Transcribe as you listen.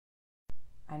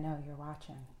I know you're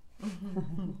watching.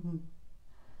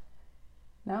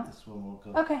 No? This one will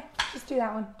go. Okay, just do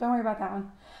that one. Don't worry about that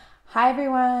one. Hi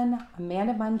everyone,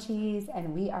 Amanda Munchies,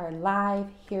 and we are live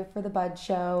here for the Bud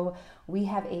Show. We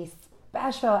have a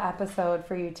special episode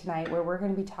for you tonight where we're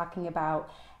going to be talking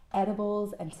about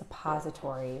edibles and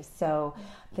suppositories. So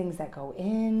things that go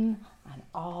in on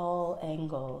all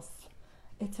angles.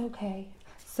 It's okay.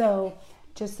 So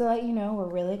just to let you know, we're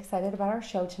really excited about our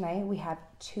show tonight. We have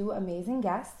two amazing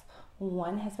guests.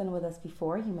 One has been with us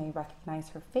before. You may recognize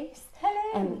her face.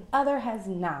 Hello. And the other has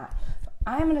not.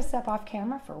 I'm going to step off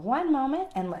camera for one moment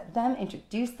and let them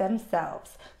introduce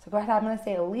themselves. So go ahead. I'm going to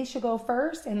say Alicia go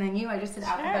first, and then you. I just did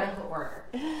alphabetical order.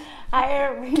 Hi,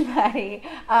 everybody.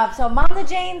 So Mama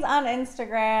Jane's on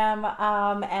Instagram,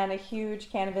 and a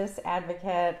huge cannabis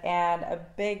advocate and a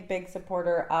big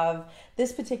supporter of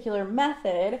this particular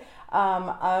method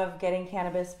of getting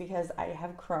cannabis because I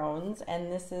have Crohn's,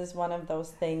 and this is one of those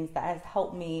things that has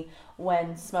helped me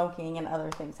when smoking and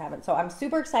other things haven't. So I'm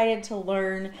super excited to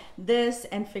learn this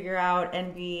and figure out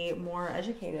and be more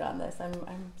educated on this.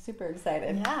 I'm super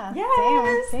excited. Yeah.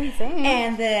 Yes. Same.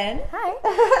 And then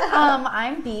Hi.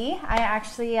 I'm B. I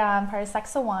actually part of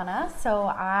Sexawana, so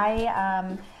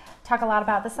I talk a lot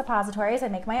about the suppositories. I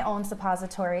make my own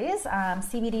suppositories,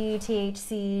 CBD,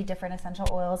 THC, different essential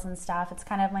oils and stuff. It's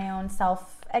kind of my own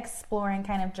self-exploring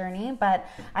kind of journey, but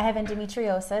I have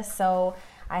endometriosis, so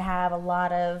I have a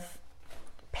lot of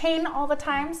pain all the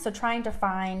time, so trying to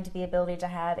find the ability to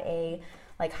have a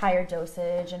higher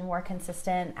dosage and more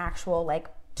consistent actual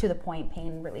to the point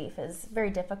pain relief is very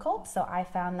difficult. So I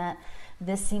found that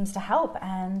this seems to help,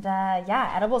 and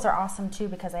edibles are awesome too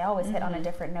because I always hit on a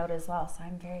different note as well. So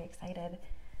I'm very excited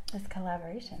this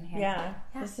collaboration here. Yeah,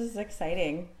 this is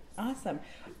exciting. Awesome.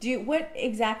 What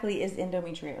exactly is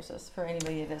endometriosis for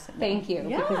anybody that doesn't know? Thank you,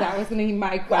 because that was going to be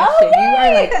my question. You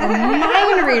are like a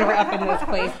mind reader up in this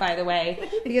place, by the way,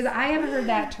 because I have heard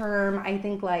that term, I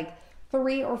think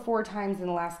 3 or 4 times in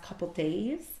the last couple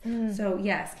days. So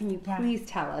yes, can you please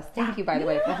tell us? Thank you, by the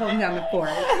way, for holding down the fort.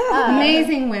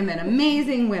 Amazing women.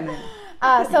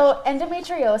 So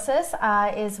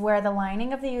endometriosis is where the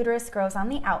lining of the uterus grows on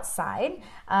the outside.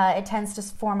 It tends to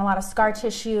form a lot of scar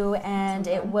tissue, and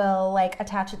it will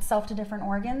attach itself to different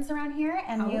organs around here,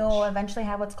 and you'll eventually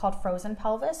have what's called frozen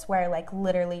pelvis, where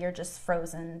literally you're just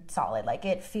frozen solid.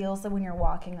 It feels that when you're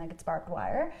walking like it's barbed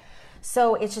wire.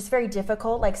 So it's just very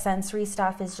difficult. Sensory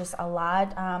stuff is just a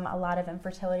lot. A lot of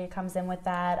infertility comes in with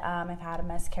that. I've had a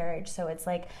miscarriage. So it's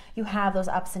you have those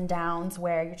ups and downs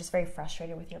where you're just very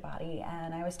frustrated with your body.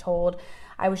 And I was told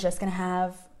I was just going to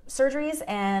have surgeries,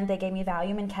 and they gave me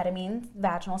Valium and ketamine,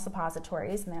 vaginal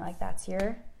suppositories. And they're like, that's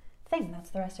your thing. That's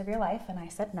the rest of your life. And I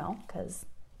said no, because...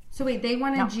 So wait, they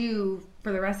wanted you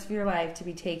for the rest of your life to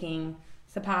be taking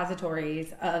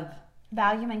suppositories of...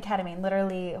 Valium and ketamine,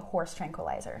 literally horse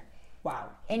tranquilizer. Wow.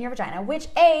 In your vagina, which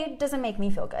A, doesn't make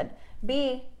me feel good,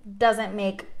 B, doesn't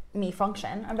make me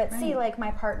function, but C,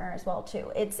 my partner as well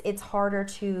too. It's harder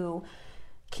to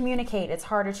communicate, it's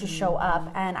harder to show up,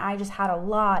 and I just had a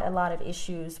lot of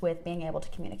issues with being able to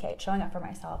communicate, showing up for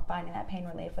myself, finding that pain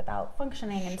relief without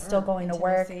functioning and still going to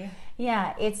work.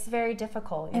 Yeah, it's very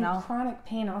difficult, you know. Chronic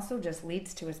pain also just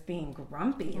leads to us being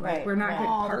grumpy. Right. We're not good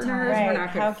partners, we're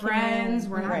not good friends,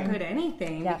 we're not good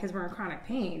anything because we're in chronic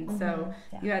pain. So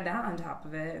you add that on top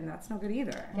of it, and that's no good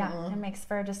either. Yeah, it makes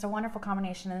for just a wonderful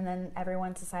combination, and then everyone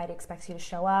in society expects you to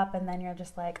show up, and then you're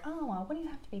just like, oh, well, what do you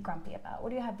have to be grumpy about? What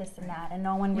do you have this and that? And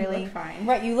no one really... You look fine.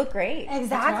 Right, you look great.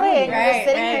 Exactly. And you're just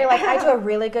sitting here I do a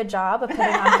really good job of putting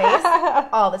on face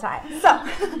all the time. So,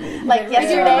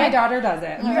 yesterday... My daughter does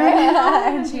it.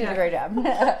 And she did a great job.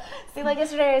 See,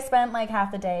 yesterday I spent half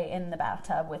the day in the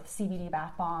bathtub with CBD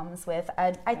bath bombs with,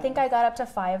 I think I got up to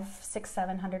 500, 600,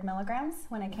 700 milligrams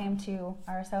when it came to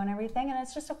RSO and everything, and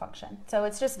it's just a function. So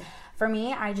it's just, for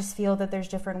me, I just feel that there's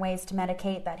different ways to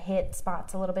medicate that hit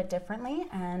spots a little bit differently,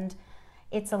 and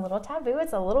it's a little taboo,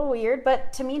 it's a little weird,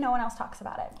 but to me, no one else talks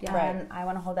about it. Yeah. And I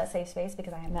want to hold that safe space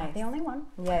because I am not the only one.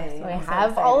 Yeah, so we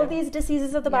have all of these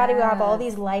diseases of the body, we have all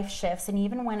these life shifts, and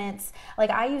even when it's,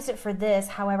 I used it for this,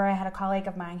 however, I had a colleague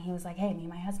of mine, he was like, hey, me and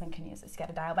my husband can use this, you got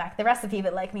to dial back the recipe,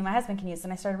 but me and my husband can use it,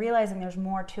 and I started realizing there's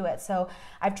more to it. So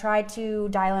I've tried to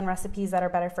dial in recipes that are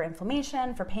better for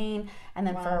inflammation, for pain, and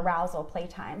then for arousal,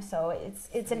 playtime. So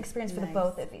it's an experience for the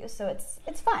both of you. So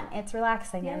it's fun, it's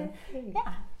relaxing, and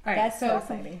All right, That's so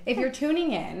exciting. if you're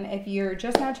tuning in, if you're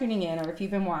just now tuning in, or if you've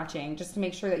been watching, just to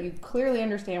make sure that you clearly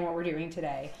understand what we're doing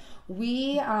today,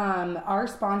 our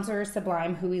sponsor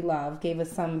Sublime, who we love, gave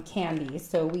us some candies.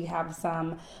 So we have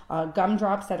some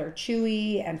gumdrops that are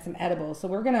chewy and some edibles. So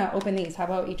we're gonna open these. How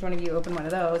about each one of you open one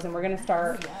of those, and we're gonna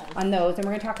start on those, and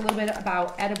we're gonna talk a little bit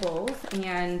about edibles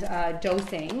and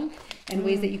dosing and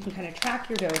ways that you can kind of track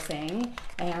your dosing,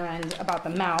 and about the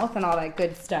mouth and all that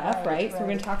good stuff, right? So we're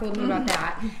gonna talk a little bit about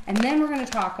that, and then we're gonna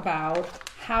talk about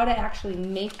how to actually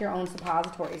make your own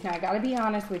suppositories. Now, I gotta be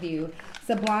honest with you,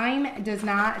 Sublime does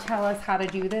not tell us how to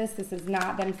do this. This is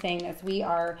not them saying this. We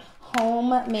are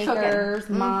homemakers,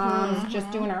 moms, just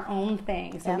doing our own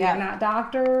thing. So we are not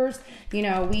doctors. You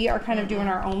know, we are kind of doing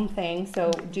our own thing. So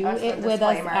do it with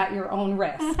us at your own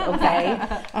risk, okay?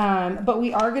 But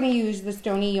we are going to use the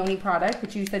Stony Yoni product,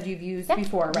 which you said you've used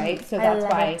before, right? So that's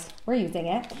why we're using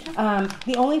it.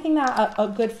 The only thing that a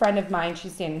good friend of mine,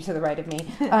 she's standing to the right of me,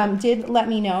 did let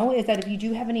me know is that if you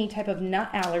do have any type of nut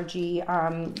allergy,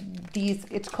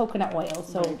 it's coconut oil.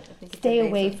 So stay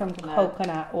away from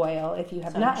coconut oil if you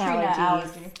have nut allergies.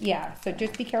 Yeah, so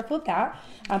just be careful of that.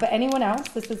 But anyone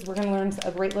else, we're going to learn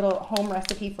a great little home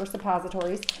recipe for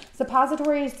suppositories.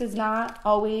 Suppositories does not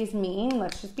always mean,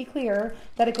 let's just be clear,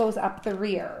 that it goes up the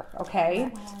rear,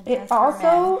 okay? It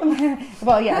also,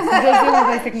 well,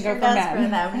 yes, it can go for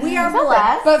men. We are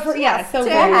blessed. But for, so we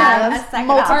have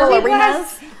multiple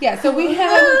arenas. Yeah, so we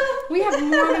have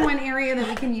more than one area that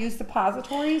we can use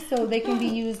suppositories, so they can be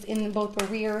used in both the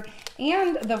rear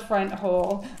and the front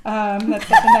hole. That's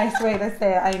such a nice way to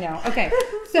say it, I know. Okay,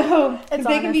 so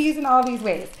they can be used in all these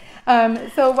ways.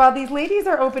 So while these ladies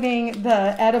are opening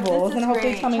the edibles and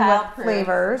hopefully telling me what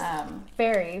flavors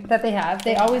that they have,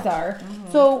 they always are.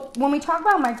 So when we talk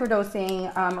about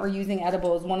microdosing or using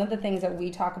edibles, one of the things that we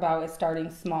talk about is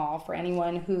starting small. For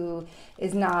anyone who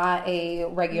is not a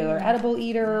regular edible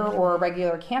eater or a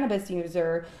regular cannabis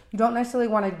user, you don't necessarily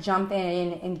want to jump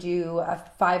in and do a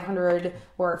 500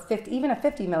 or 50, even a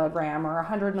 50 milligram or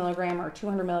 100 milligram or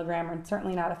 200 milligram, and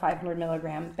certainly not a 500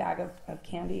 milligram bag of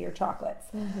candy or chocolates.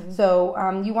 So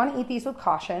you want to eat these with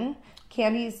caution.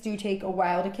 Candies do take a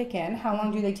while to kick in. How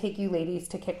long do they take you ladies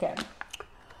to kick in?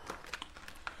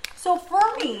 So for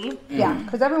me... Yeah,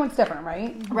 because everyone's different,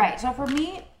 right? Right. So for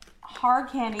me, hard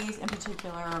candies in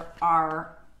particular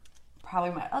are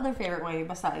probably my other favorite way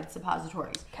besides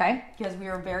suppositories. Okay. Because we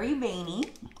are very veiny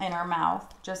in our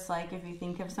mouth, just like if you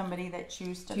think of somebody that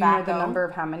chews tobacco. Do you know the number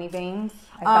of how many veins?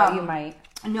 I thought you might.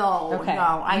 No, okay.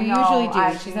 No. I usually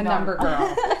do. She's a number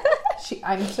girl.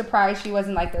 I'm surprised she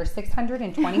wasn't like, there's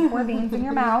 624 veins in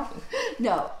your mouth.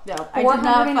 No.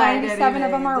 497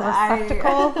 of them are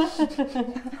receptacle.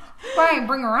 Fine,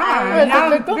 bring her on.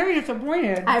 Now I'm very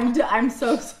disappointed. I'm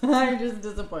just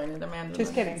disappointed, Amanda.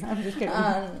 Just kidding. I'm just kidding.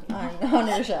 On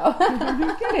your show. I'm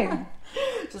just kidding.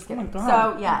 Just kidding. Oh,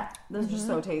 so yeah, those are just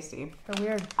so tasty. So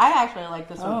weird. I actually like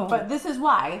this one, but this is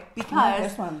why, because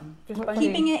this one.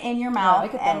 Keeping it in your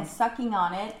mouth and sucking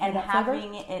on it and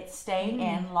having it stay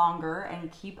in longer and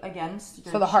keep against your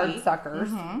cheek. So the hard suckers,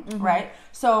 right?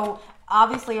 So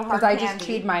obviously a hard candy. I just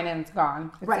chewed mine and it's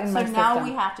gone. It's right. In so my now system.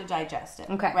 we have to digest it.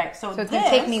 Okay. Right. So it's gonna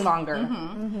take me longer.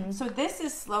 So this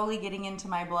is slowly getting into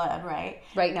my blood, right?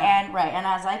 Right now. And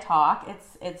as I talk,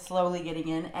 it's slowly getting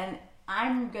in, and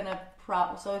I'm gonna.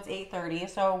 So it's 8:30,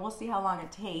 so we'll see how long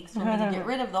it takes for me to get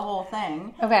rid of the whole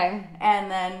thing. Okay.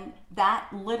 And then that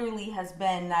literally has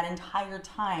been that entire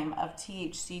time of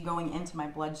THC going into my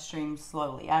bloodstream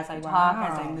slowly as I talk,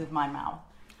 as I move my mouth.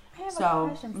 I have a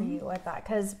question for you with that,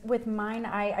 because with mine,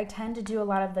 I tend to do a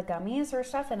lot of the gummies or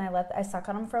stuff, and I suck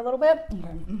on them for a little bit.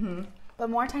 Okay. But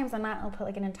more times than not, I'll put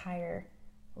like an entire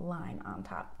line on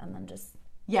top and then just...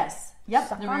 Yes. Yep.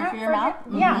 Suck the on roof it of your mouth.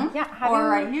 Yeah. Or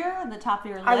right here, the top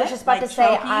of your lip. I was just about to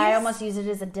say, I almost use it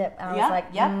as a dip. I was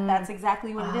like, that's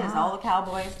exactly what it is. All the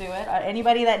cowboys do it.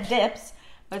 Anybody that dips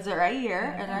puts it right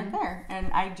here and right there.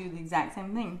 And I do the exact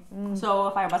same thing. So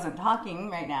if I wasn't talking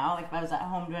right now, like if I was at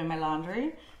home doing my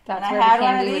laundry, that's and where I had the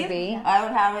candy one of these, would be. I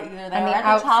would have it either there or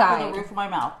at the top or the roof of my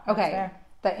mouth. Okay.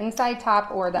 The inside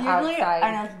top or the outside.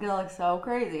 I know it's gonna look so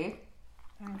crazy.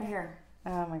 Right here.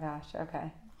 Oh my gosh.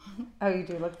 Okay. Oh, you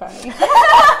do look funny. They look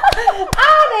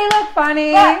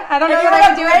funny. But I don't know what I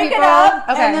can do with people.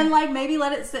 Okay. And then like maybe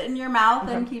let it sit in your mouth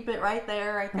and keep it right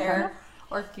there.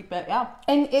 Or keep it,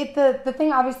 And the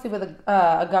thing, obviously, with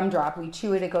a gumdrop, we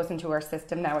chew it, it goes into our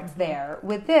system, now it's there.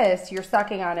 With this, you're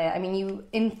sucking on it. I mean, you,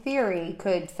 in theory,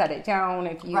 could set it down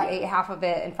if you ate half of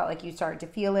it and felt like you started to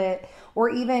feel it. Or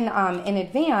even in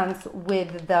advance,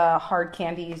 with the hard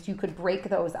candies, you could break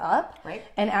those up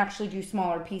and actually do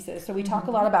smaller pieces. So we talk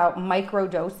a lot about micro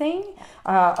dosing.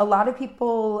 A lot of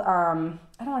people...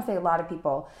 I don't want to say a lot of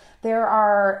people.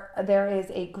 There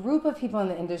is a group of people in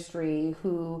the industry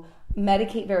who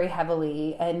medicate very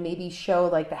heavily and maybe show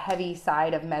like the heavy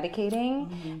side of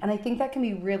medicating. And I think that can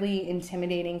be really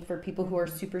intimidating for people who are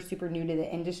super, super new to the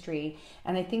industry.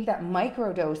 And I think that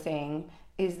microdosing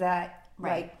is that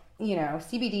like, you know,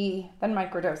 CBD, then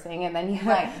microdosing, and then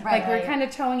you're kind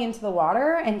of towing into the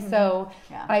water. And so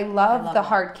I love the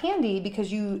hard candy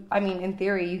because in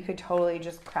theory, you could totally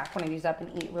just crack one of these up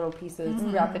and eat little pieces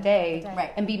throughout the day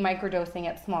and be microdosing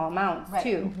at small amounts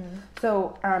too.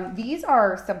 So these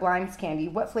are Sublime's candy.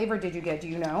 What flavor did you get? Do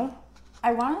you know?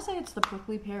 I want to say it's the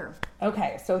prickly pear.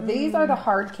 Okay, so these are the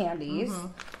hard candies,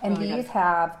 and these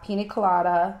have pina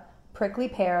colada, prickly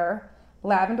pear,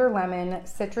 lavender lemon,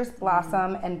 citrus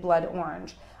blossom, and blood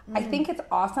orange. I think it's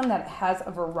awesome that it has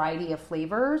a variety of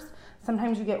flavors.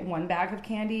 Sometimes you get one bag of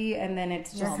candy and then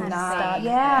it's just not.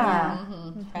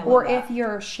 Or if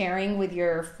you're sharing with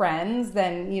your friends,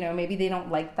 then you know maybe they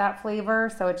don't like that flavor,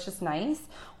 so it's just nice.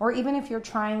 Or even if you're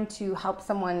trying to help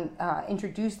someone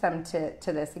introduce them to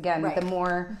this, again, the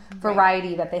more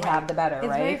variety that they have, the better. It's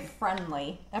very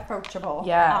friendly, approachable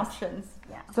options.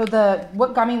 Yeah. So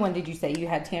what gummy one did you say you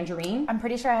had? Tangerine? I'm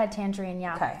pretty sure I had tangerine.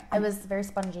 Yeah. Okay. It was very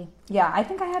spongy. Yeah, I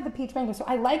think I had the peach mango, so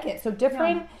I like it. So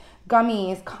different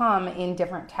gummies come in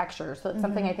different textures. So it's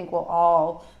something I think we'll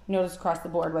all notice across the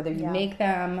board, whether you make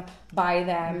them, buy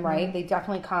them, right? They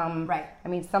definitely come. Right. I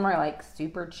mean, some are like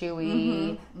super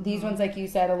chewy. These ones, like you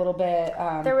said, a little bit.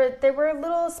 They were a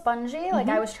little spongy. Like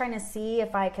I was trying to see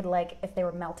if I could if they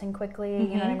were melting quickly.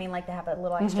 You know what I mean? Like they have a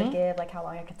little extra give, like how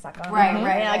long I could suck on.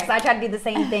 Right. Because I try to do the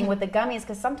same thing with the gummies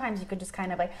because sometimes you could just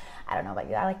kind of like, I don't know about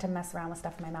you, I like to mess around with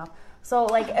stuff in my mouth. So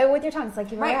like with your tongue, it's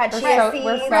like you've ever had chia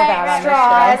seeds,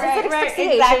 straws. It's like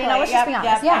asphyxiation, you know, let's just be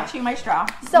honest. Yeah, chew my straw.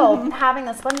 So having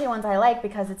the spongy ones I like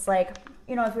because it's like,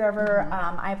 you know, if you ever,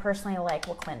 I personally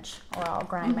will clinch or I'll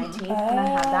grind my teeth and I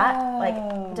have that.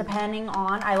 Like depending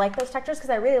on, I like those textures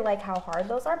because I really like how hard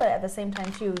those are, but at the same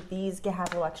time too, these have a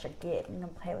little extra give. You can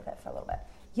play with it for a little bit.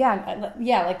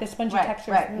 Yeah, like the spongy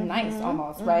texture is nice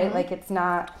almost, right? Like it's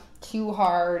not too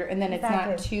hard and then it's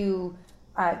not too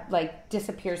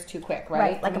disappears too quick,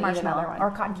 right? Like a marshmallow or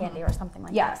cotton candy or something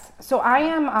like that. Yes. So I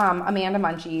am Amanda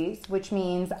Munchies, which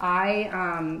means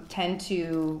I tend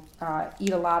to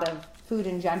eat a lot of food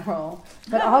in general,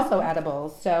 but also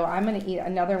edibles. So I'm going to eat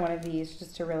another one of these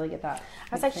just to really get that.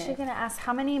 I was actually going to ask,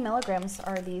 how many milligrams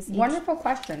are these each? Wonderful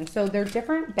question. So they're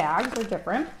different bags are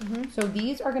different. So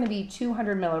these are going to be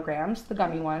 200 milligrams, the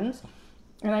gummy ones.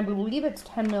 And I believe it's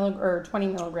 20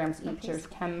 milligrams each. There's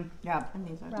 10. Yeah, and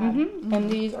these are 10. And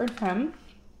these are 10.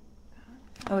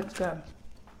 Oh, it's good.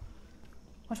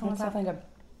 Which one was that? Definitely good.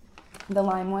 The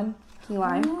lime one, key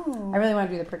lime. Ooh. I really want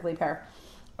to do the prickly pear.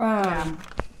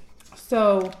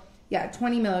 So,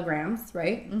 20 milligrams,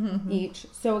 right? Each.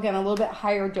 So again, a little bit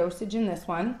higher dosage in this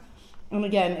one. And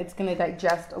again, it's going to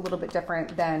digest a little bit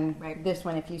different than this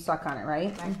one if you suck on it,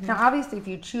 right? Now, obviously, if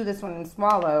you chew this one and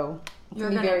swallow, it's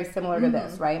going to be very similar to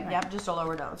this, right? Yep, just a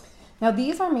lower dose. Now,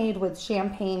 these are made with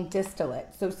champagne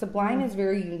distillate. So Sublime is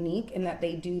very unique in that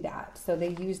they do that. So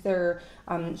they use their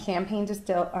champagne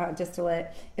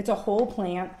distillate. It's a whole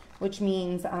plant, which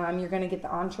means you're going to get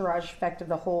the entourage effect of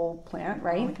the whole plant,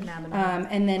 right?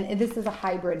 And then this is a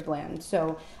hybrid blend.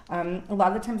 So a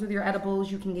lot of the times with your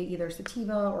edibles, you can get either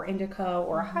sativa or indica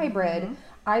or a hybrid.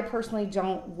 I personally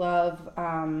don't love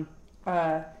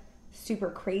super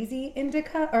crazy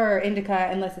indica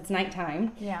unless it's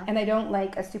nighttime. Yeah. And I don't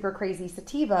like a super crazy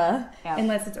sativa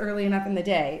unless it's early enough in the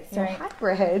day. So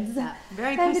hybrids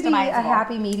very tend to be a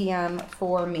happy medium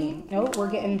for me. We're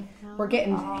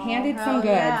getting handed some goods.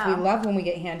 Yeah. We love when we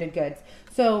get handed goods.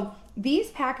 So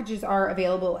these packages are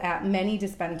available at many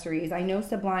dispensaries. I know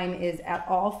Sublime is at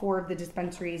all 4 of the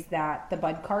dispensaries that the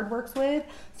Bud card works with.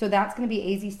 So that's going to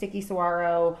be AZ Sticky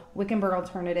Saguaro, Wickenburg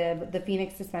Alternative, the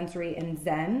Phoenix Dispensary, and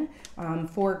Zen.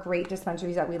 4 great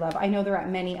dispensaries that we love. I know they're at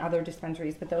many other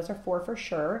dispensaries, but those are 4 for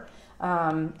sure.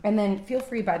 And then feel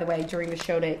free, by the way, during the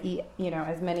show to eat,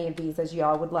 as many of these as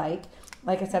y'all would like.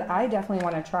 Like I said, I definitely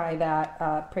want to try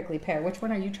that prickly pear. Which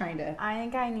one are you trying to? I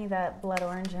think I need that blood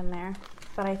orange in there.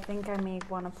 But I think I may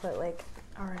want to put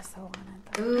RSO on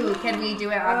it. Ooh, can we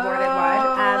do it on more than one?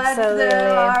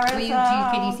 Absolutely.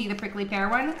 Can you see the prickly pear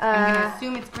one? I'm going to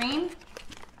assume it's green.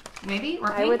 Maybe? Or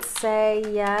pink? I would say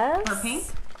yes. Or pink?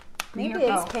 Maybe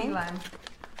it's pink.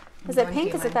 Is it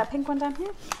pink? Is it that pink one down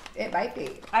here? It might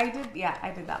be. I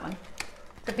did that one.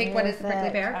 The pink one is the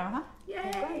prickly pear?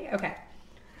 Yay. Okay.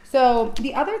 So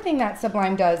the other thing that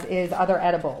Sublime does is other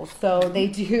edibles. So they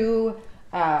do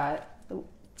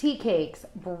tea cakes,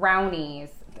 brownies,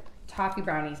 toffee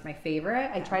brownie is my favorite.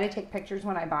 I try to take pictures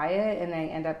when I buy it, and I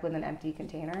end up with an empty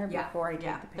container before I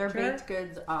take the picture. Their baked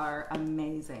goods are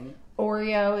amazing.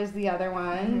 Oreo is the other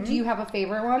one. Do you have a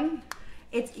favorite one?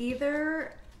 It's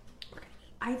either...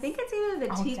 I think it's either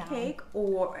the tea cake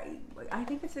or... I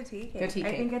think it's the tea cake. The tea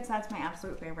cake. I think that's my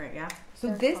absolute favorite, yeah.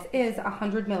 So this is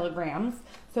 100 milligrams.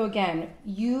 So again,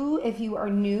 if you are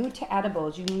new to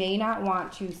edibles, you may not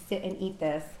want to sit and eat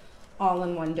this all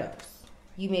in one dose.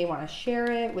 You may want to share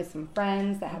it with some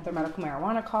friends that have their medical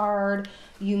marijuana card.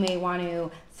 You may want to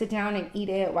sit down and eat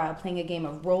it while playing a game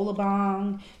of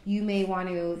roll-a-bong. You may want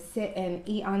to sit and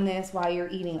eat on this while you're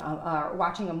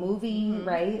watching a movie,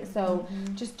 right? So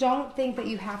just don't think that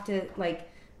you have to,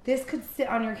 like, this could sit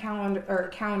on your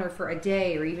counter for a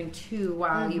day or even 2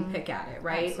 while you pick at it,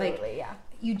 right? Absolutely, like,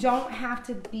 you don't have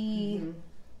to be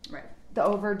the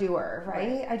overdoer,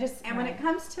 right? And when it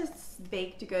comes to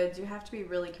baked goods, you have to be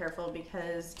really careful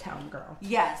because... Town girl.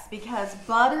 Yes, because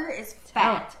butter is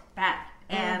fat.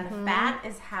 And fat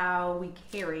is how we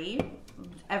carry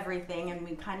everything, and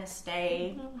we kind of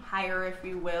stay higher, if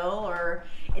you will. Or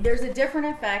there's a different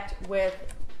effect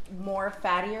with more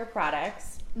fattier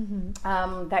products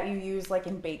that you use like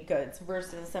in baked goods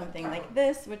versus something like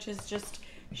this, which is just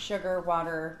sugar,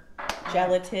 water,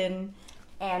 gelatin,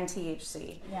 and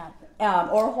THC.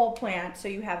 Or whole plant, so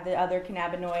you have the other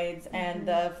cannabinoids and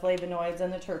the flavonoids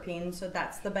and the terpenes, so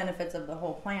that's the benefits of the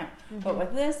whole plant. But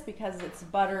with this, because it's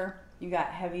butter, you got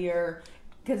heavier,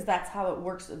 because that's how it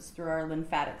works, it's through our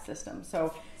lymphatic system.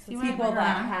 So people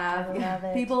that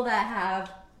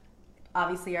have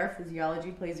obviously our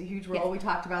physiology plays a huge role. We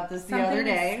talked about this the other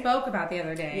day. Spoke about the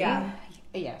other day.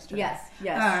 Yesterday.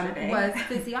 Yes. Was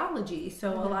physiology.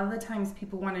 So a lot of the times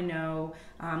people want to know,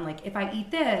 like, if I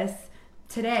eat this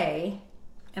today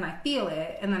and I feel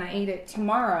it, and then I eat it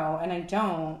tomorrow and I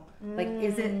don't, like,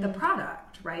 is it the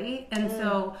product, right? And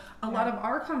so a lot of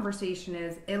our conversation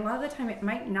is, a lot of the time it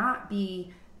might not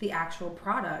be the actual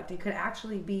product. It could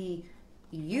actually be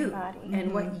you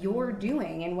and what you're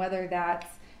doing, and whether that's,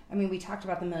 I mean, we talked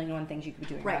about the 1,000,001 things you could be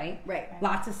doing, right?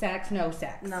 Lots of sex, no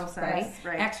sex. No sex,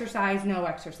 right. Exercise, no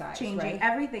exercise, changing, right?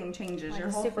 Everything changes. Like your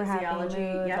a whole super physiology.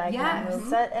 happy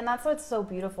mood, and that's what's so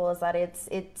beautiful is that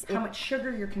it's how much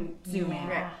sugar you're consuming.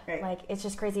 Right. Like, it's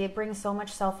just crazy. It brings so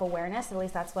much self-awareness. At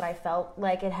least that's what I felt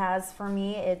like it has for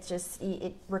me. It just,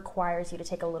 it requires you to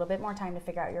take a little bit more time to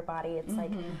figure out your body. It's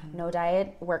like no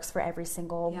diet works for every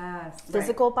single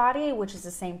physical body, which is the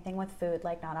same thing with food.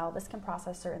 Like, not all of us can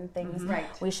process certain things.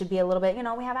 We should be a little bit,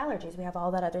 we have allergies, we have all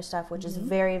that other stuff, which is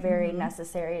very, very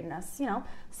necessary in us,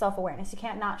 self-awareness. You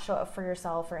can't not show up for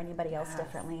yourself or anybody else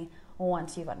differently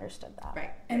once you've understood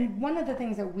that. And one of the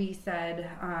things that we said,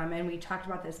 and we talked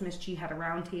about this, Miss G had a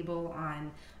roundtable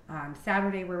on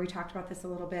Saturday where we talked about this a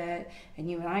little bit, and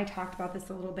you and I talked about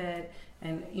this a little bit,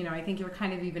 and I think you were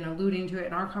kind of even alluding to it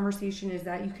in our conversation, is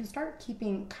that you can start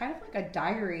keeping kind of like a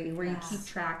diary where you keep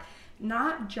track,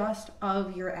 not just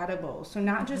of your edibles. So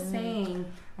not just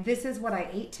saying, this is what I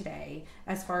ate today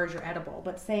as far as your edible,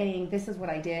 but saying, this is what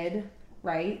I did,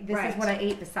 right? This is what I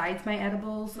ate besides my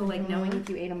edibles. So like knowing if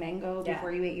you ate a mango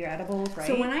before you ate your edibles, right?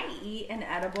 So when I eat an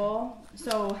edible,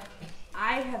 so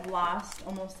I have lost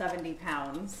almost 70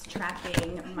 pounds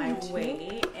tracking my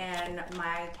weight and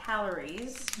my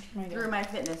calories through my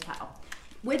MyFitnessPal.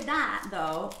 With that,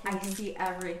 though, I see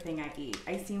everything I eat.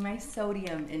 I see my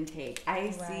sodium intake. I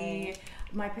see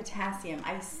my potassium.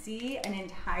 I see an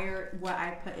entire what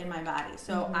I put in my body.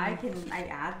 So I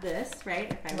add this,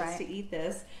 right? If I was to eat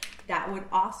this, that would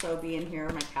also be in here,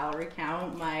 my calorie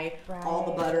count, my all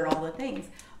the butter, all the things.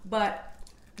 But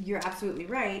you're absolutely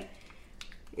right.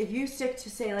 If you stick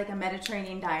to, say, like a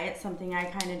Mediterranean diet, something I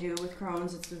kind of do with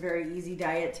Crohn's, it's a very easy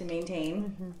diet to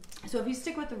maintain. So if you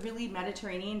stick with a really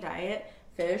Mediterranean diet,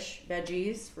 fish,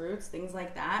 veggies, fruits, things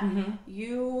like that,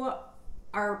 you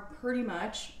are pretty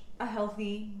much a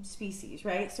healthy species,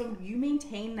 right? So you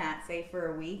maintain that, say,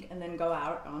 for a week, and then go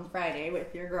out on Friday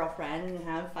with your girlfriend and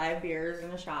have 5 beers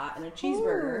and a shot and a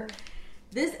cheeseburger.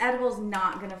 This edible is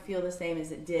not going to feel the same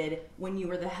as it did when you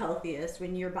were the healthiest,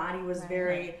 when your body was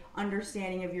very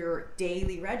understanding of your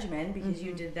daily regimen, because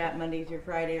you did that Monday through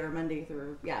Friday, or Monday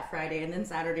through, Friday, and then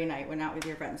Saturday night went out with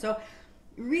your friends. So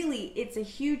really, it's a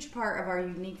huge part of our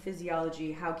unique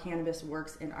physiology, how cannabis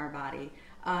works in our body.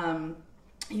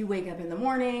 You wake up in the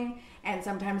morning, and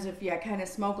sometimes if you kind of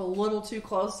smoke a little too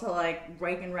close to like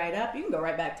waking right up, you can go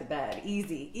right back to bed.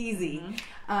 Easy.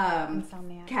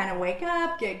 Kind of wake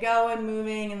up, get going,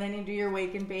 moving, and then you do your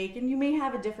wake and bake, and you may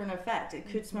have a different effect. It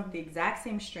could smoke the exact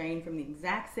same strain from the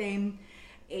exact same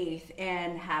eighth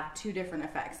and have two different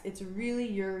effects. It's really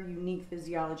your unique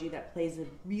physiology that plays a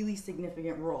really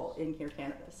significant role in your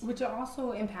cannabis. Which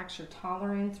also impacts your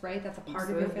tolerance, right? That's a part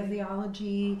of your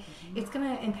physiology. It's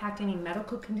going to impact any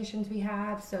medical conditions we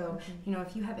have. So, you know,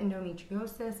 if you have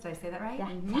endometriosis, did I say that right?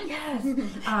 Yeah. Yes.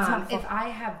 If I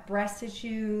have breast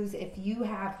issues, if you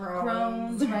have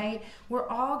Crohn's, right? We're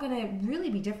all going to really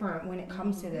be different when it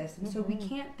comes to this. And so we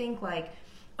can't think like,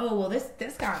 oh, well,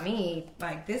 this got me,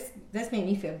 like, this made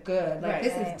me feel good. Like,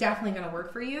 this is definitely going to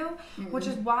work for you, which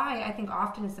is why I think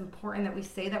often it's important that we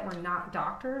say that we're not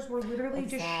doctors. We're literally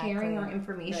just sharing our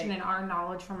information and our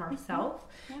knowledge from ourselves,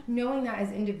 knowing that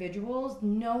as individuals,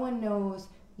 no one knows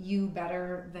you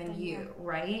better than you,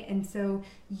 right? And so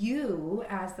you,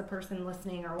 as the person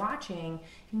listening or watching,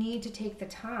 need to take the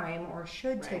time, or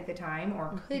should take the time,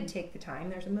 or could take the time,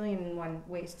 there's 1,000,001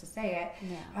 ways to say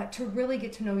it, to really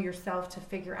get to know yourself, to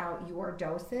figure out your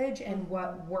dosage and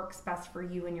what works best for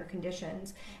you and your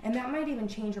conditions. And that might even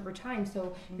change over time.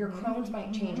 So your Crohn's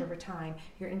might change over time.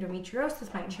 Your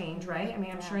endometriosis might change, right? I mean,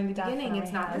 I'm sure in the beginning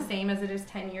it's not the same as it is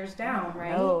 10 years down,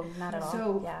 right? No, not at all.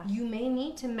 So you may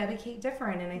need to medicate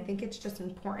different, and I think it's just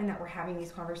important that we're having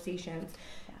these conversations.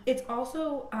 It's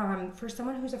also for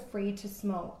someone who's afraid to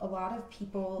smoke. A lot of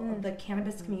people, the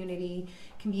cannabis community,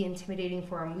 can be intimidating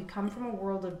for them. We come from a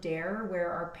world of dare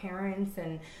where our parents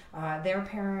and their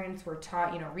parents were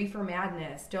taught, you know, reefer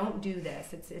madness. Don't do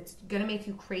this. It's gonna make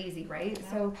you crazy, right?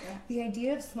 So the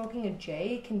idea of smoking a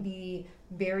J can be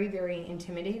very, very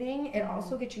intimidating. It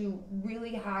also gets you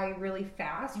really high, really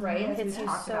fast, right? As It's we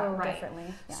talked so about, right?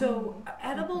 differently. Yeah. So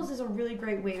edibles is a really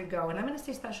great way to go, and I'm going to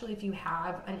say especially if you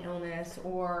have an illness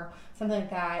or something like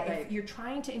that. If you're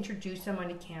trying to introduce someone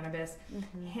to cannabis,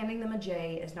 handing them a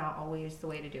J is not always the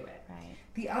way to do it. Right.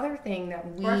 The other thing that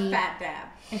we Or a fat dab.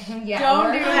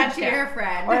 don't do that to your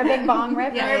friend. Or a big bong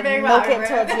rip Yeah, and big milk bong it rip.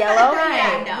 till it's yellow.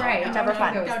 Right, no, right. no, never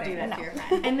fun. Don't do that to your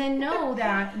friend. And then know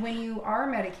that when you are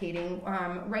medicating,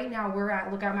 right now we're at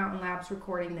Lookout Mountain Labs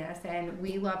recording this, and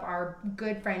we love our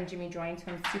good friend Jimmy Joins,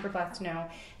 who I'm super blessed to know.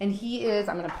 And he is,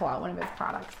 I'm going to pull out one of his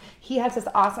products. He has this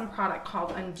awesome product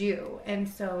called Undo. And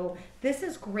so this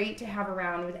is great to have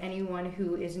around with anyone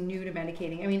who is new to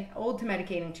medicating. I mean, old to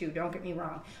medicating too, don't get me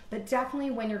wrong. But definitely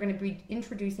when you're going to be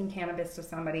introducing cannabis to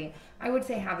somebody, I would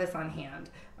say have this on hand.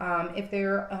 If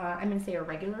they're, I'm going to say a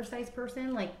regular sized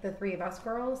person, like the three of us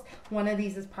girls, one of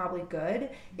these is probably good.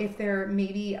 If they're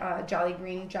maybe a Jolly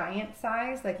Green Giant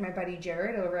size, like my buddy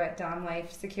Jared over at Dom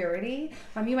Life Security,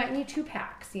 you might need 2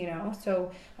 packs, you know.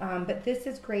 So, but this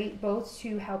is great both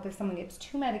to help if someone gets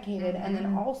too medicated, and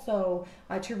then also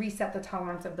to reset the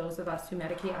tolerance of those of us who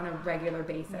medicate on a regular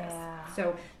basis. Yeah.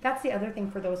 So that's the other thing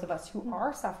for those of us who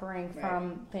are suffering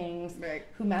from things,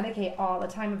 who medicate all the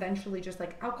time. Eventually, just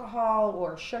like alcohol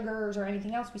or sugars or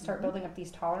anything else, we start building up these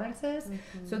tolerances.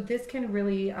 So this can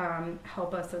really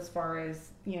help us as far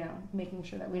as, you know, making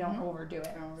sure that we don't overdo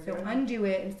it. So undo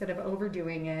it instead of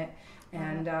overdoing it,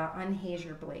 and unhaze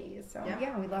your blaze. So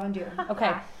yeah, we love Undo.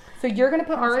 Okay, so you're going to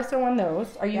put RSO on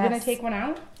those. Are you going to take one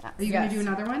out? Are you going to do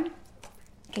another one?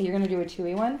 Okay, you're going to do a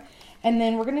chewy one. And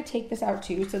then we're going to take this out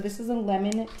too. So this is a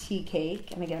lemon tea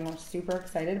cake. And again, we're super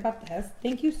excited about this.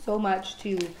 Thank you so much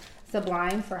to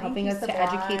Sublime for helping us to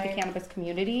educate the cannabis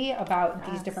community about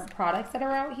these different products that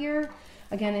are out here.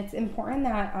 Again, it's important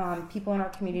that people in our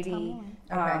community,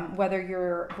 whether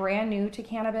you're brand new to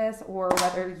cannabis or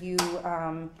whether you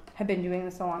have been doing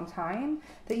this a long time,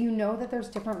 that you know that there's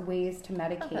different ways to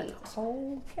medicate.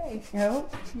 Okay.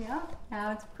 Nope. Yeah,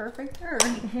 now it's perfect turn.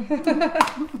 She's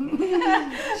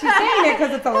saying it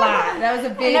because it's a lot. That was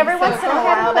a big. And every once in a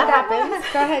while that happens.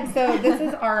 Go ahead. So this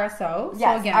is RSO.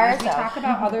 Yes, so again, RSO. as we talk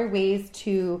about other ways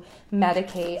to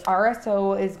medicate,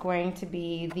 RSO is going to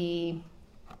be the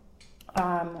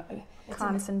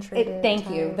Concentrated. thank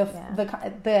you.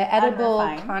 The edible,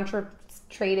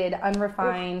 concentrated,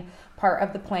 unrefined part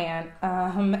of the plant.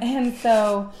 And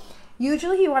so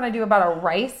usually you want to do about a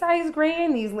rice-sized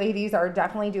grain. These ladies are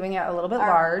definitely doing it a little bit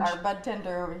large. Our bud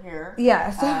tender over here. Yeah.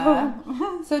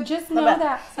 So just know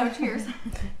that. So cheers.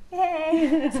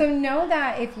 Yay. So know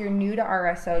that if you're new to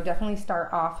RSO, definitely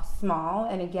start off small.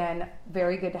 And again,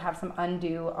 very good to have some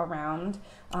Undo around.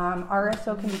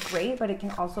 RSO can be great, but it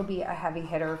can also be a heavy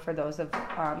hitter for those of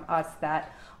us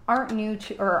that aren't new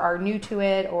to or are new to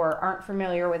it or aren't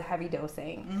familiar with heavy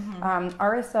dosing.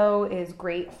 RSO is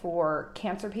great for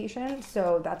cancer patients,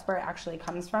 so that's where it actually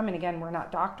comes from. And again, we're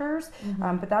not doctors,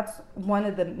 but that's one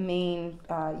of the main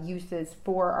uses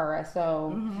for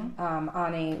RSO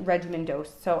on a regimen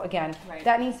dose. So again,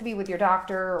 that needs to be with your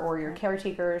doctor or your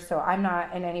caretaker. So I'm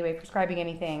not in any way prescribing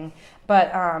anything, but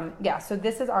yeah. So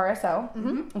this is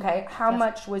RSO. Okay, how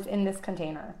much was in this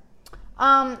container?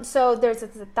 So there's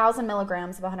 1,000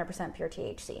 milligrams of 100% pure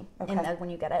THC when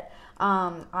you get it.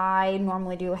 I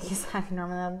normally do, like you said, a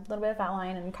little bit of fat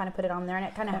line and kind of put it on there, and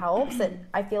it kind of helps.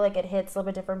 I feel like it hits a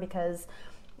little bit different because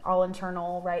all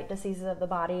internal, right, diseases of the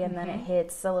body, and then it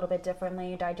hits a little bit differently.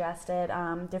 You digest it,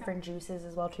 different juices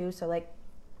as well too. So like,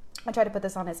 I try to put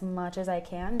this on as much as I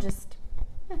can. Just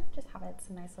have it. It's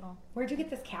a nice little. Where'd you get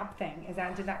this cap thing? Did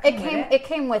that come with it? It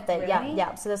came with it. Really?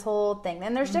 Yeah. So this whole thing,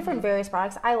 and there's different various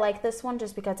products. I like this one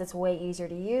just because it's way easier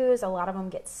to use. A lot of them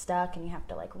get stuck and you have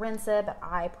to like rinse it, but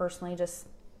I personally it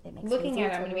makes Looking it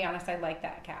at it, I'm gonna be honest, I like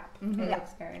that cap. It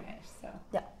looks very nice. So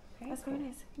yeah, okay, that's cool. very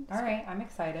nice. All right, I'm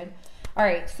excited. All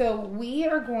right, so we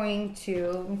are going to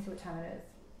let me see what time it is.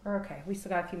 Okay, we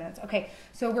still got a few minutes. Okay,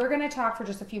 so we're going to talk for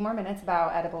just a few more minutes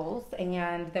about edibles, and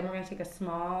then we're going to take a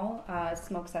small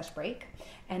smoke sesh break,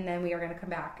 and then we are going to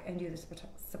come back and do the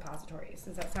suppositories.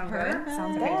 Does that sound good?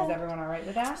 Sounds Okay, good. is everyone all right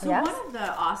with that? So one of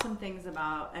the awesome things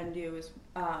about Endo is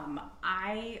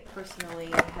I personally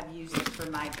have used it for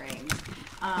migraines.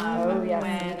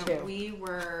 Me too.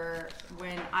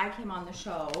 When I came on the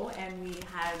show and we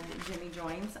had Jimmy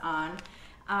Joints on,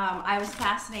 I was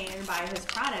fascinated by his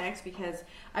products because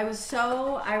I was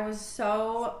so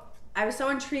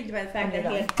intrigued by the fact that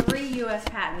he had 3 U.S.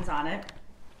 patents on it,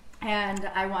 and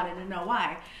I wanted to know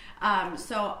why.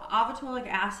 So avitolic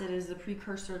acid is the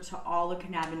precursor to all the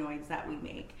cannabinoids that we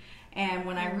make, and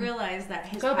when I realized that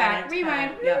his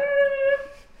rewind.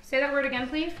 Say that word again,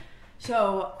 please.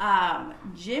 So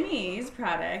Jimmy's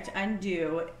product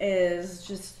Undo is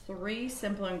just 3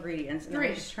 simple ingredients, and I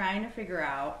was just trying to figure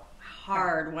out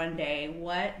hard one day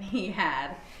what he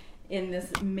had in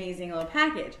this amazing little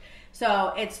package.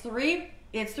 So it's three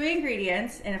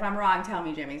ingredients, and if I'm wrong, tell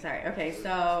me, Jimmy. Sorry. Okay,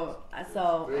 so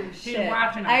She's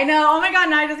watching us. I know. Oh my god,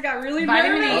 now I just got really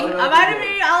Vitamin nervous. E. Vitamin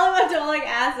E, olive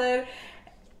acid.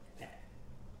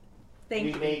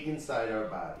 We make inside our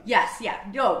body. Yes, yeah.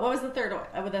 Yo, what was the third one?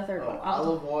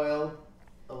 Olive oil,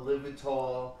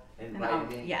 olivetol, and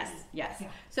vitamin E. Yes. Yeah.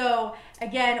 So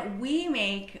again, we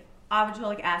make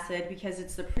avitolic acid because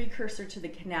it's the precursor to the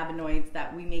cannabinoids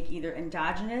that we make either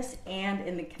endogenous and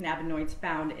in the cannabinoids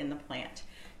found in the plant.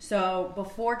 So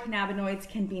before cannabinoids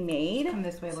can be made, Come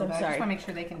this way a little bit. I just want to make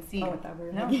sure they can see. I thought we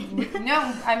were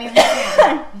No, I mean.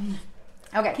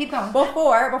 Okay, keep going.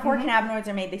 Before cannabinoids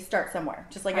are made, they start somewhere.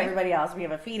 Just like everybody else, we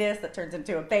have a fetus that turns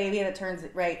into a baby that turns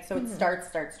right. So it starts.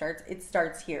 It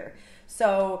starts here.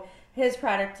 So his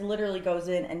product literally goes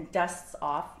in and dusts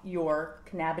off your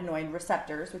cannabinoid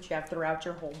receptors, which you have throughout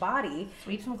your whole body.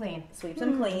 Sweeps them clean,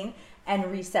 and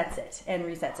resets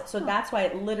it. So that's why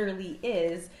it literally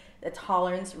is a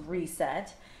tolerance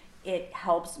reset. It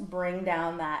helps bring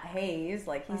down that haze,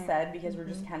 like he said, because we're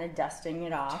just kind of dusting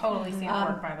it off. Totally seen it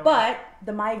work, by the way. But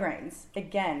the migraines,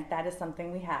 again, that is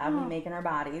something we have. We make in our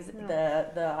bodies, the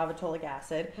avitolic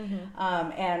acid.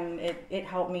 And it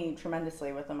helped me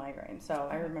tremendously with the migraine. So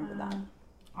I remember that.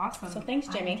 Awesome. So thanks,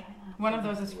 Jimmy. One of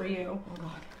those is for you. Oh,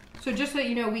 God. So just so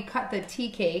you know, we cut the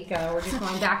tea cake. We're just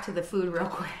going back to the food real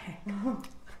quick.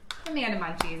 Amanda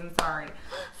Munchies, I'm sorry.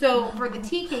 So for the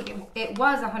tea cake, it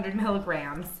was 100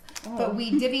 milligrams. But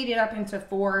we divvied it up into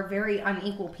 4 very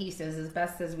unequal pieces as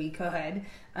best as we could.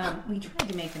 We tried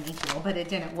to make them equal, but it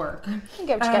didn't work.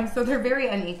 So they're very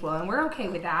unequal, and we're okay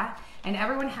with that. And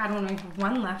everyone had one. We have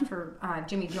one left for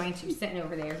Jimmy Joints, who's sitting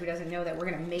over there, who doesn't know that we're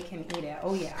going to make him eat it.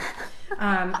 Oh, yeah.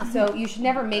 So you should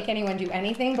never make anyone do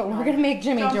anything, but we're going to make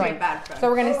Jimmy Joints. So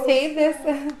we're going to save this.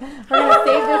 We're going to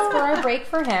save this for our break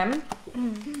for him.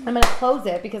 I'm going to close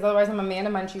it because otherwise I'm Amanda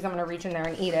Munchies. I'm going to reach in there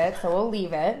and eat it. So we'll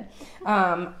leave it.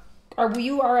 Will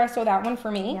you RSO that one for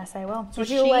me? Yes, I will. So Would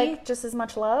you like just as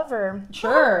much love, or?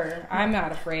 Sure. I'm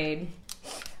not afraid.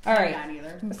 All right. I'm not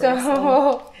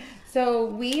either. So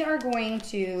we are going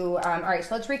to, all right,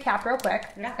 so let's recap real quick,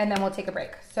 and then we'll take a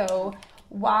break. So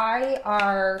why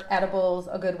are edibles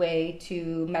a good way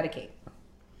to medicate?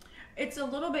 It's a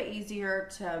little bit easier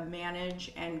to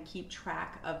manage and keep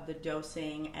track of the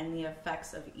dosing and the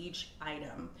effects of each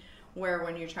item. Where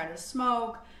when you try to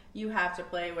smoke, you have to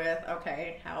play with,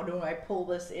 okay, how do I pull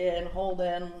this in, hold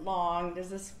in long? Does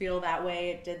this feel that way?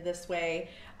 It did this way.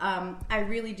 I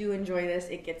really do enjoy this.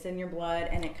 It gets in your blood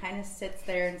and it kind of sits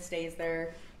there and stays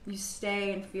there. You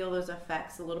stay and feel those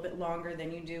effects a little bit longer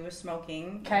than you do with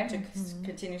smoking. To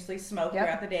continuously smoke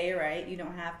throughout the day, right? You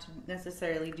don't have to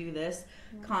necessarily do this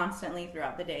constantly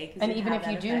throughout the day. And even if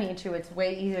you do need to, it's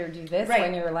way easier to do this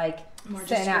when you're like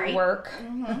sitting at work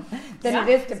than it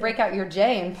is to break out your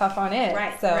J and puff on it.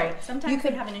 So sometimes you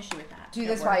could have an issue with that. Do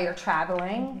this while you're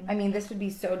traveling. I mean, this would be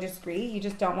so discreet. You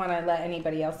just don't want to let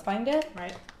anybody else find it.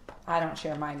 Right. I don't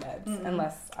share my meds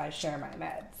unless I share my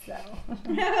meds.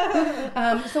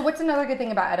 So, so what's another good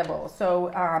thing about edibles? So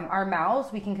our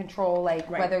mouths, we can control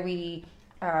whether we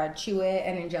chew it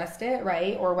and ingest it,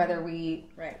 right? Or whether we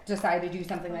decide to do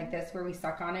something like this where we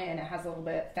suck on it and it has a little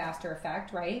bit faster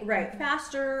effect, right? Right.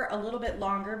 Faster, a little bit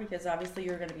longer, because obviously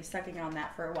you're going to be sucking on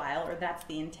that for a while, or that's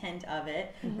the intent of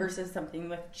it, versus something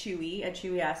with a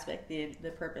chewy aspect.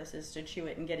 The purpose is to chew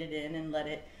it and get it in and let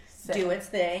it do its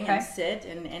thing and sit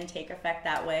and take effect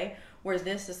that way. Whereas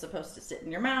this is supposed to sit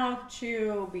in your mouth,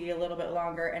 chew, be a little bit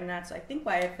longer, and that's, I think,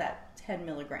 why it's that 10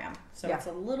 milligram. So it's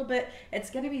a little bit, it's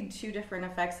going to be two different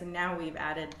effects, and now we've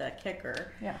added the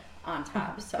kicker on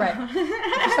top. So. Right.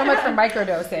 So much for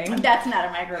microdosing. That's not a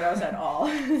microdose at all.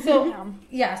 So,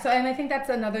 so, and I think that's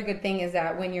another good thing is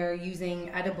that when you're using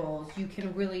edibles, you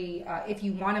can really, if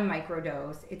you want to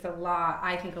microdose, it's a lot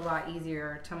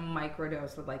easier to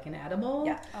microdose with like an edible.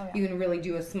 Yeah. You can really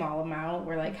do a small amount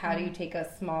where like, how do you take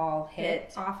a small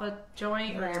hit off a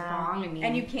joint or your bong?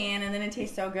 And you can, and then it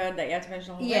tastes so good that you have to finish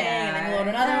the whole thing, and then load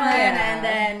another one, and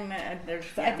then there's...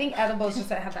 I think edibles just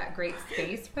have that great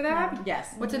space for that.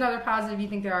 Yes. What's another positive you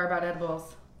think there are about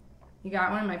edibles? You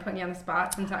got one? Am I putting you on the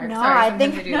spot? No, I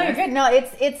think no, you're good. No,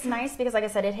 it's nice because, like I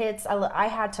said, it hits. I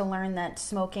had to learn that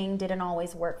smoking didn't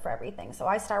always work for everything. So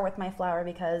I start with my flower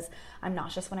because I'm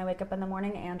nauseous when I wake up in the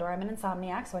morning, and/or I'm an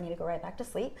insomniac, so I need to go right back to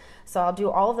sleep. So I'll do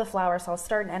all of the flowers. So I'll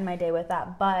start and end my day with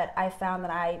that. But I found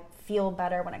that I feel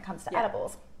better when it comes to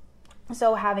edibles.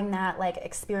 So having that like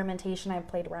experimentation, I've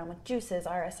played around with juices,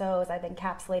 RSOs. I've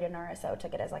encapsulated an RSO,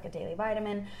 took it as like a daily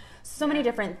vitamin. So many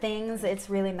different things. It's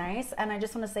really nice. And I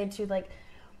just want to say too, like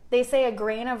they say a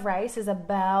grain of rice is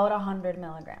about 100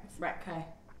 milligrams. Right. Okay.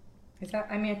 Is that?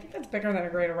 I mean, I think that's bigger than a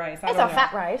grain of rice. It's a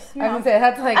fat rice. I would say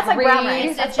that's like brown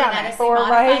rice. It's a genetically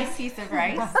modified piece of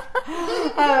rice.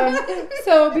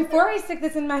 So before I stick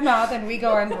this in my mouth and we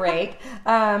go on break,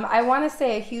 I want to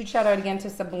say a huge shout out again to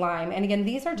Sublime. And again,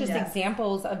 these are just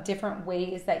examples of different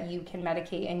ways that you can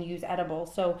medicate and use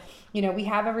edibles. So, you know, we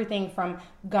have everything from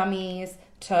gummies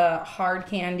to hard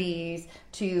candies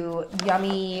to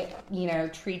yummy, you know,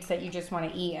 treats that you just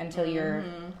want to eat until you're,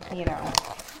 you know.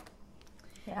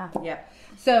 Yeah. Yep.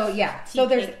 So so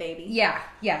there's baby.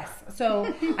 Yes. So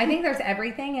I think there's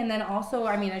everything, and then also,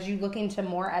 I mean, as you look into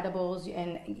more edibles,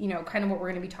 and you know, kind of what we're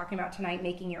going to be talking about tonight,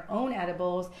 making your own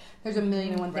edibles. There's a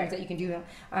million and one things that you can do.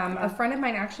 A friend of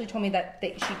mine actually told me that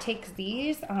she takes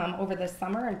these over the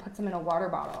summer and puts them in a water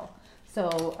bottle. So,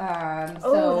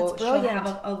 so she'll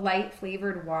have a light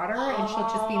flavored water, and she'll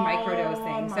just be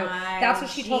microdosing. So that's what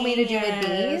she told me to do with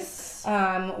these.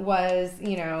 Was,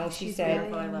 you know, she said,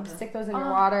 stick those in your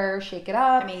water, shake it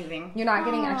up. Amazing. You're not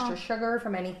getting extra sugar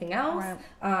from anything else,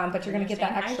 but you're going to get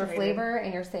that extra flavor,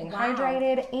 and you're staying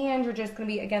hydrated, and you're just going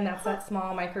to be, again, that's that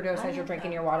small microdose as you're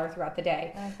drinking your water throughout the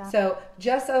day. So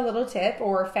just a little tip,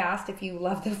 or fast if you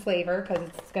love the flavor, because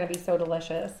it's going to be so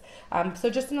delicious. So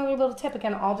just another little tip,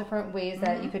 again, all different ways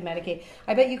that you could medicate.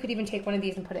 I bet you could even take one of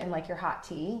these and put it in like your hot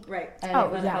tea. Right. And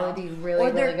it would probably be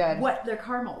really, really good. They're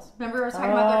caramels. Remember I was talking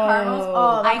about their caramels?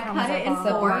 Oh, I cut it in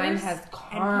Sublime fours has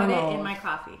and put it in my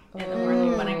coffee in the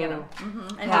morning when I get them.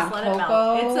 And just let it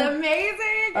melt. It's amazing.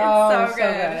 It's so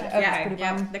good. Okay.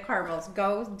 Yeah, the caramels.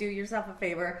 Go do yourself a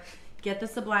favor. Get the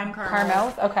Sublime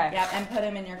caramels. Okay. Yep, and put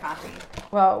them in your coffee.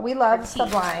 Well, we love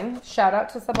Sublime. Shout out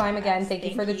to Sublime again. Thank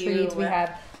you for the treats. We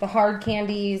have the hard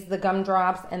candies, the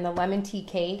gumdrops, and the lemon tea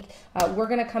cake. We're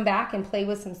going to come back and play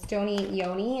with some Stony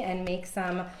Yoni and make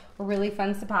some really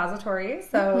fun suppositories.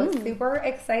 So super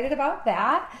excited about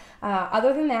that.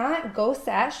 Other than that, go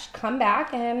sesh, come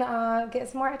back, and get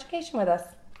some more education with us.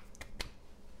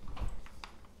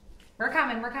 We're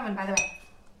coming, by the way.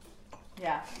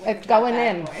 Yeah. It's going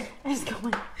in. It's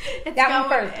going. It's that going one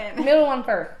first. In. Middle one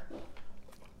first.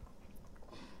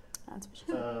 That's what she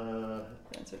said.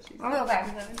 That's what she said. Oh, okay.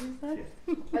 Is that what you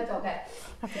said? That's okay.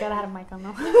 I forgot I had a mic on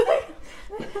though.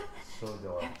 So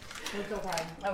adorable. It's okay.